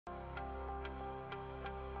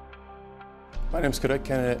My name is Cadet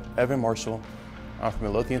Candidate Evan Marshall. I'm from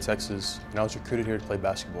Midlothian, Texas, and I was recruited here to play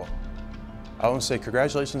basketball. I want to say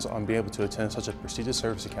congratulations on being able to attend such a prestigious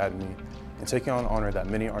service academy and taking on an honor that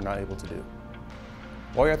many are not able to do.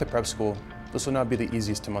 While you're at the prep school, this will not be the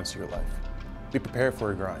easiest 2 months of your life. Be prepared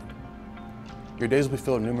for a grind. Your days will be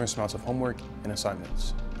filled with numerous amounts of homework and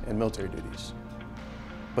assignments and military duties.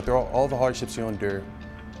 But through all the hardships you'll endure,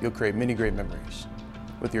 you'll create many great memories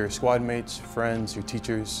with your squad mates, friends, your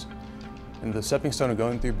teachers, and the stepping stone of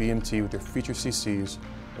going through BMT with your future CCs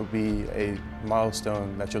will be a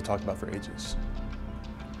milestone that you'll talk about for ages.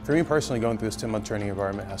 For me personally, going through this 10-month training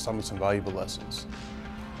environment has taught me some valuable lessons.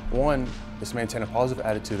 One is to maintain a positive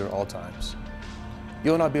attitude at all times.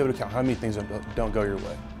 You'll not be able to count how many things don't go your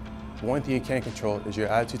way. But one thing you can control is your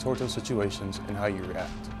attitude towards those situations and how you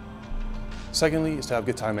react. Secondly is to have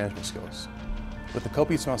good time management skills. With the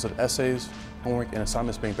copious amounts of essays, homework, and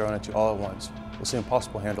assignments being thrown at you all at once, will seem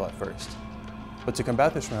impossible to handle at first. But to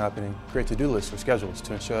combat this from happening, create to-do lists or schedules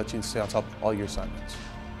to ensure that you can stay on top of all your assignments.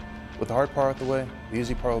 With the hard part out the way, the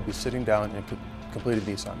easy part will be sitting down and completing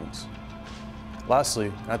the assignments. Lastly,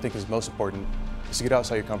 and I think is most important, is to get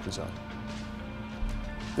outside your comfort zone.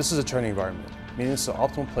 This is a training environment, meaning it's the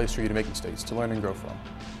optimal place for you to make mistakes, to learn and grow from.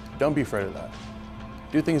 Don't be afraid of that.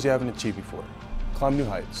 Do things you haven't achieved before. Climb new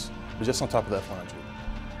heights, but just on top of the F100.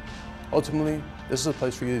 Ultimately, this is a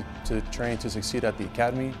place for you to train to succeed at the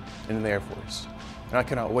Academy and in the Air Force. And I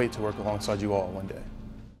cannot wait to work alongside you all one day.